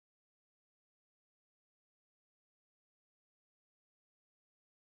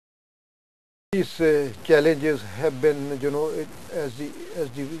IRRI's challenges have been, as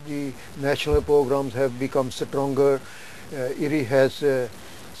the national programs have become stronger, IRRI has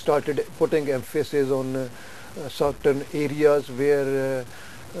started putting emphasis on certain areas where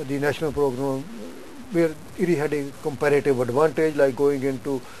the national program, where IRRI had a comparative advantage, like going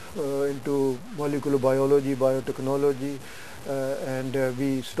into molecular biology, biotechnology, and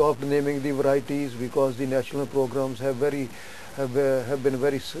we stopped naming the varieties because the national programs have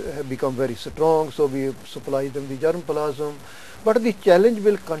become very strong. So we supply them the germplasm, but the challenge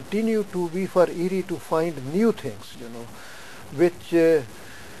will continue to be for IRRI to find new things, which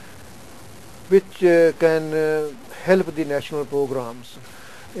can help the national programs.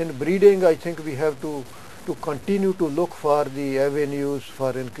 In breeding, I think we have to continue to look for the avenues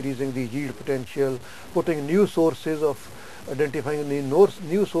for increasing the yield potential, putting new sources of identifying the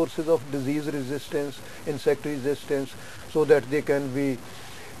new sources of disease resistance, insect resistance, so that they can be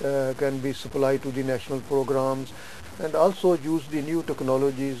supplied to the national programs, and also use the new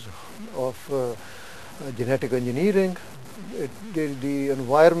technologies of genetic engineering. The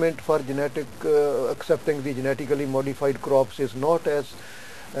environment for accepting the genetically modified crops is not as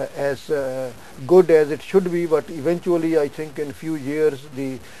good as it should be, but eventually I think in few years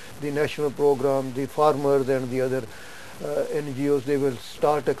the national program, the farmers and the other NGOs, they will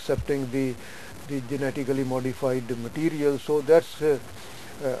start accepting the genetically modified material. So that's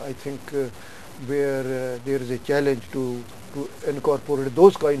I think where there is a challenge to incorporate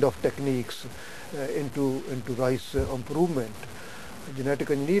those kind of techniques into rice improvement. Genetic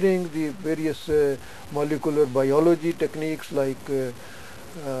engineering, the various molecular biology techniques like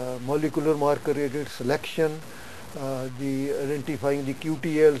molecular marker rated selection, the identifying the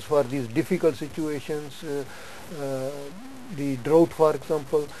QTLs for these difficult situations, the drought, for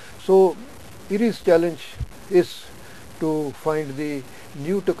example. So IRRI's challenge is to find the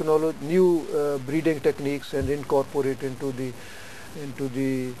new technology, new breeding techniques and incorporate into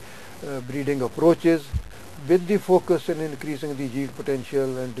the breeding approaches, with the focus on increasing the yield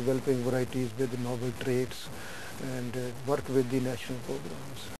potential and developing varieties with novel traits, and work with the national programs.